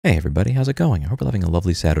Hey everybody, how's it going? I hope you're having a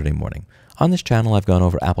lovely Saturday morning. On this channel, I've gone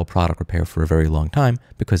over Apple product repair for a very long time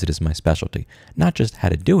because it is my specialty. Not just how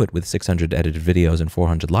to do it with 600 edited videos and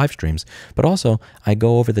 400 live streams, but also I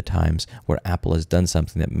go over the times where Apple has done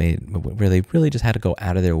something where they really just had to go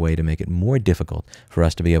out of their way to make it more difficult for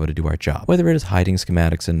us to be able to do our job. Whether it is hiding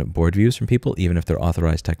schematics and board views from people, even if they're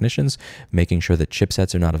authorized technicians, making sure that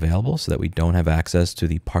chipsets are not available so that we don't have access to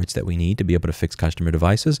the parts that we need to be able to fix customer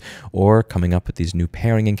devices, or coming up with these new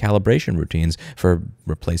pairing and calibration routines for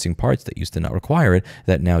replacing parts that used to not require it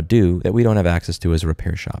that now do, that we don't have access to as a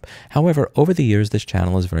repair shop. However, over the years, this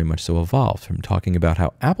channel has very much so evolved from talking about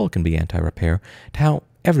how Apple can be anti-repair to how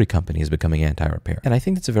every company is becoming anti-repair. And I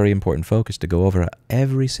think it's a very important focus to go over how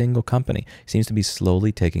every single company seems to be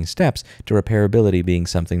slowly taking steps to repairability being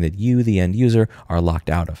something that you, the end user, are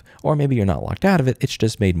locked out of. Or maybe you're not locked out of it, it's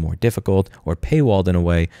just made more difficult or paywalled in a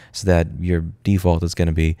way so that your default is going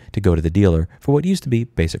to be to go to the dealer for what used to be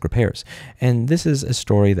basic repairs. And this is a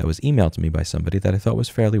story that was emailed to me by somebody that I thought was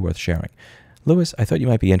fairly worth sharing. Lewis, I thought you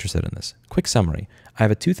might be interested in this. Quick summary. I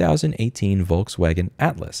have a 2018 Volkswagen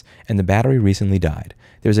Atlas, and the battery recently died.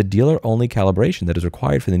 There's a dealer-only calibration that is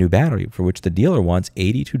required for the new battery, for which the dealer wants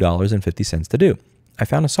 $82.50 to do. I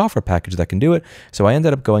found a software package that can do it, so I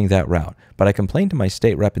ended up going that route. But I complained to my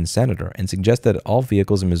state rep and senator and suggested that all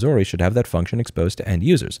vehicles in Missouri should have that function exposed to end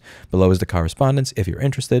users. Below is the correspondence if you're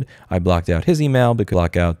interested. I blocked out his email,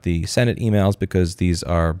 block out the Senate emails because these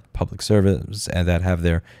are public service and that have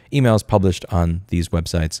their emails published on these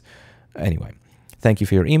websites. Anyway. Thank you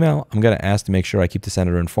for your email. I'm going to ask to make sure I keep the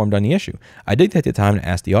senator informed on the issue. I did take the time to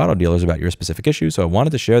ask the auto dealers about your specific issue, so I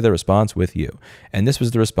wanted to share their response with you. And this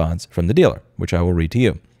was the response from the dealer, which I will read to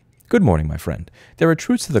you. Good morning, my friend. There are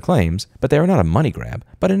truths to the claims, but they are not a money grab,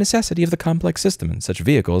 but a necessity of the complex system in such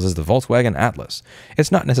vehicles as the Volkswagen Atlas. It's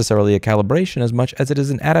not necessarily a calibration as much as it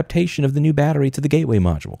is an adaptation of the new battery to the gateway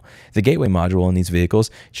module. The gateway module in these vehicles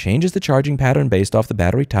changes the charging pattern based off the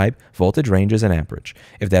battery type, voltage ranges, and amperage.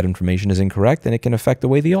 If that information is incorrect, then it can affect the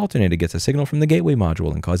way the alternator gets a signal from the gateway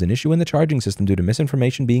module and cause an issue in the charging system due to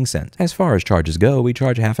misinformation being sent. As far as charges go, we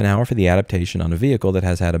charge half an hour for the adaptation on a vehicle that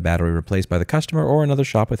has had a battery replaced by the customer or another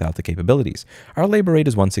shop without the capabilities. Our labor rate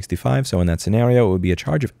is $165, so in that scenario, it would be a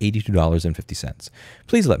charge of $82.50.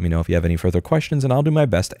 Please let me know if you have any further questions, and I'll do my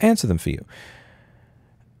best to answer them for you.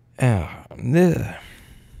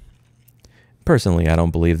 Personally, I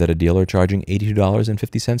don't believe that a dealer charging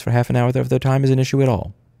 $82.50 for half an hour of their time is an issue at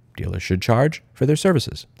all. Dealers should charge for their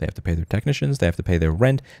services. They have to pay their technicians, they have to pay their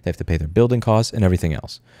rent, they have to pay their building costs, and everything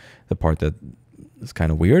else. The part that is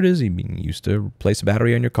kind of weird is you used to replace a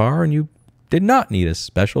battery on your car, and you did not need a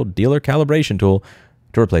special dealer calibration tool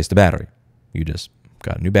to replace the battery. You just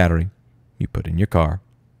got a new battery, you put it in your car,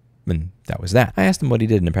 and that was that. I asked him what he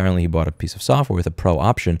did, and apparently he bought a piece of software with a pro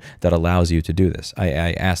option that allows you to do this.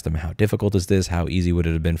 I asked him, how difficult is this? How easy would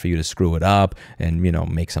it have been for you to screw it up and,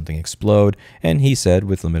 make something explode? And he said,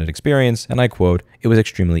 with limited experience, and I quote, "It was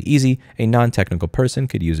extremely easy. A non-technical person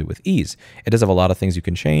could use it with ease. It does have a lot of things you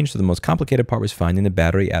can change, so the most complicated part was finding the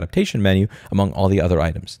battery adaptation menu among all the other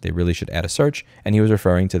items. They really should add a search," and he was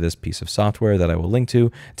referring to this piece of software that I will link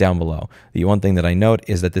to down below. The one thing that I note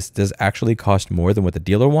is that this does actually cost more than what the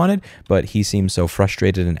dealer wanted, but he seems so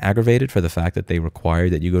frustrated and aggravated for the fact that they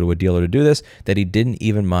required that you go to a dealer to do this that he didn't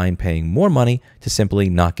even mind paying more money to simply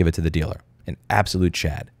not give it to the dealer. An absolute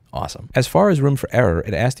Chad. Awesome. As far as room for error,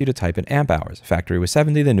 it asked you to type in amp hours. Factory was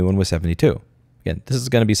 70, the new one was 72. Again, this is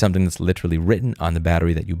going to be something that's literally written on the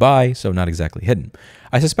battery that you buy, so not exactly hidden.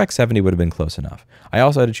 I suspect 70 would have been close enough. I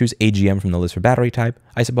also had to choose AGM from the list for battery type.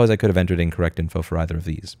 I suppose I could have entered incorrect info for either of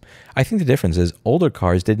these. I think the difference is older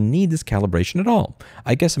cars didn't need this calibration at all.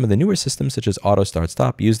 I guess some of the newer systems such as auto start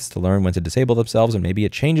stop use this to learn when to disable themselves, and maybe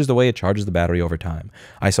it changes the way it charges the battery over time.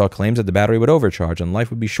 I saw claims that the battery would overcharge and life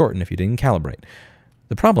would be shortened if you didn't calibrate.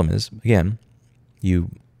 The problem is, again, you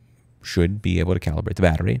should be able to calibrate the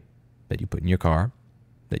battery that you put in your car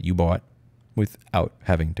that you bought without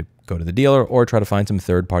having to go to the dealer or try to find some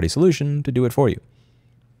third-party solution to do it for you.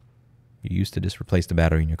 You used to just replace the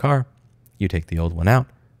battery in your car, you take the old one out,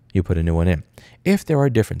 you put a new one in. If there are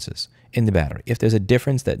differences in the battery, if there's a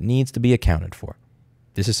difference that needs to be accounted for,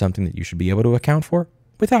 this is something that you should be able to account for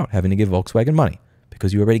without having to give Volkswagen money,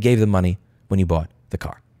 because you already gave them money when you bought the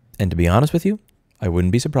car. And to be honest with you, I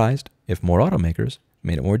wouldn't be surprised if more automakers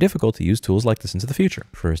made it more difficult to use tools like this into the future.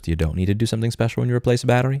 First, you don't need to do something special when you replace a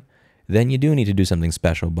battery. Then you do need to do something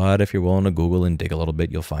special, but if you're willing to Google and dig a little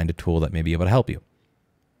bit, you'll find a tool that may be able to help you.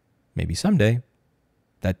 Maybe someday,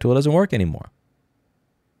 that tool doesn't work anymore.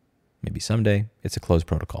 Maybe someday, it's a closed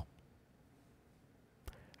protocol.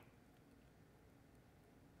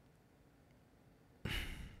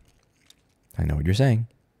 I know what you're saying.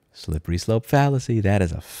 Slippery slope fallacy. That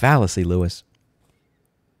is a fallacy, Lewis.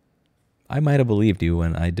 I might have believed you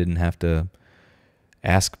when I didn't have to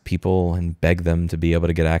ask people and beg them to be able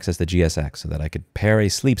to get access to GSX so that I could pair a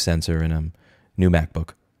sleep sensor in a new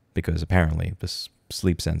MacBook, because apparently this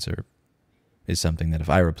sleep sensor is something that if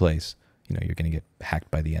I replace, you're going to get hacked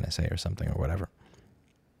by the NSA or something or whatever.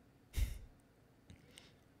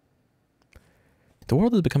 The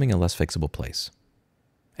world is becoming a less fixable place.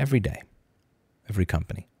 Every day. Every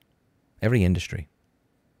company. Every industry.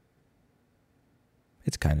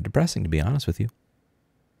 It's kind of depressing, to be honest with you.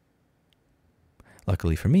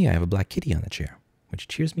 Luckily for me, I have a black kitty on the chair, which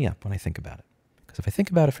cheers me up when I think about it. Because if I think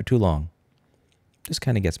about it for too long, it just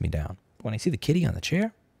kind of gets me down. But when I see the kitty on the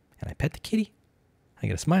chair, and I pet the kitty, I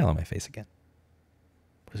get a smile on my face again.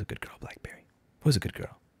 Who's a good girl, Blackberry? Who's a good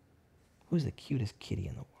girl? Who's the cutest kitty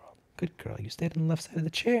in the world? Good girl, you stayed on the left side of the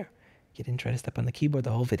chair. You didn't try to step on the keyboard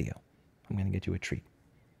the whole video. I'm going to get you a treat.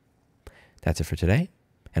 That's it for today.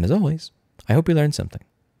 And as always, I hope you learned something.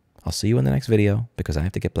 I'll see you in the next video because I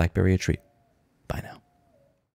have to get Blackberry a treat. Bye now.